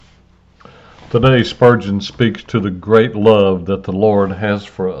Today, Spurgeon speaks to the great love that the Lord has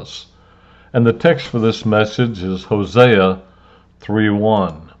for us. And the text for this message is Hosea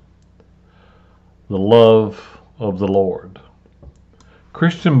 3:1. The love of the Lord.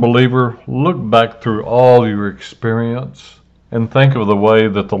 Christian believer, look back through all your experience and think of the way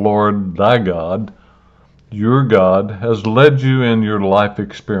that the Lord, thy God, your God, has led you in your life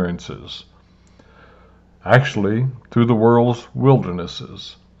experiences. Actually, through the world's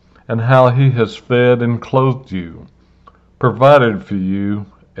wildernesses, and how he has fed and clothed you, provided for you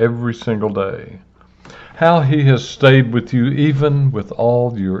every single day. How he has stayed with you even with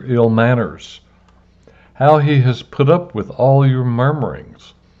all your ill manners. How he has put up with all your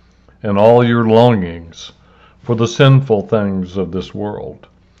murmurings and all your longings for the sinful things of this world.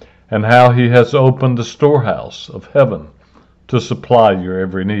 And how he has opened the storehouse of heaven to supply your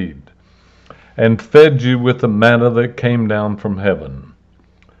every need, and fed you with the manna that came down from heaven.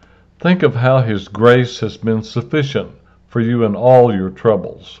 Think of how his grace has been sufficient for you in all your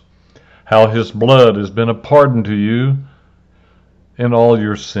troubles, how his blood has been a pardon to you in all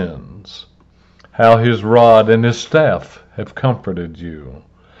your sins, how his rod and his staff have comforted you.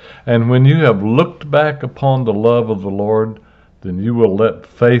 And when you have looked back upon the love of the Lord, then you will let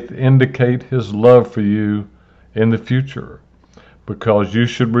faith indicate his love for you in the future, because you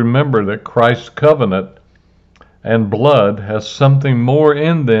should remember that Christ's covenant and blood has something more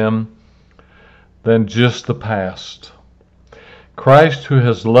in them than just the past. Christ, who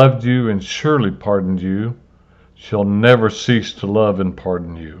has loved you and surely pardoned you, shall never cease to love and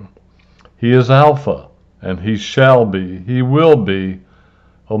pardon you. He is Alpha, and he shall be, he will be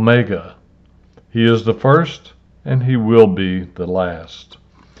Omega. He is the first, and he will be the last.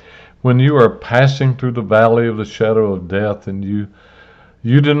 When you are passing through the valley of the shadow of death, and you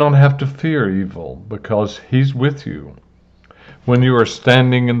do not have to fear evil, because he's with you. When you are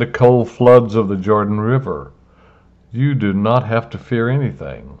standing in the cold floods of the Jordan River, you do not have to fear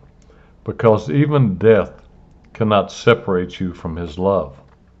anything, because even death cannot separate you from his love.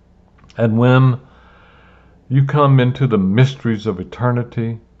 And when you come into the mysteries of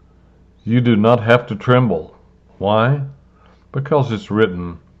eternity, you do not have to tremble. Why? Because it's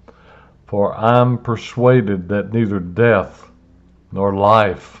written, "For I'm persuaded that neither death, nor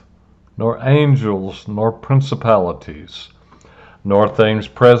life, nor angels, nor principalities, nor things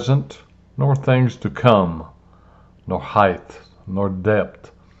present, nor things to come, nor height, nor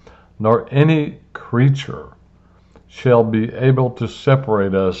depth, nor any creature shall be able to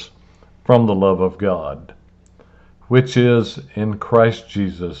separate us from the love of God, which is in Christ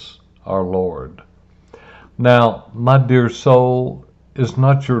Jesus our Lord." Now, my dear soul, is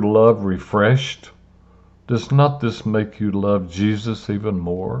not your love refreshed? Does not this make you love Jesus even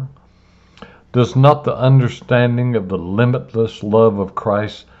more? Does not the understanding of the limitless love of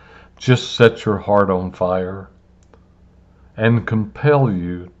Christ just set your heart on fire and compel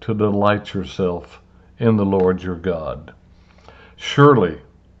you to delight yourself in the Lord your God? Surely,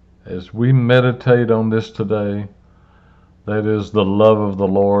 as we meditate on this today, that is the love of the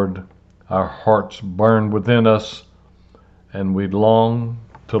Lord, our hearts burn within us, and we long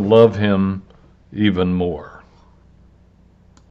to love him even more.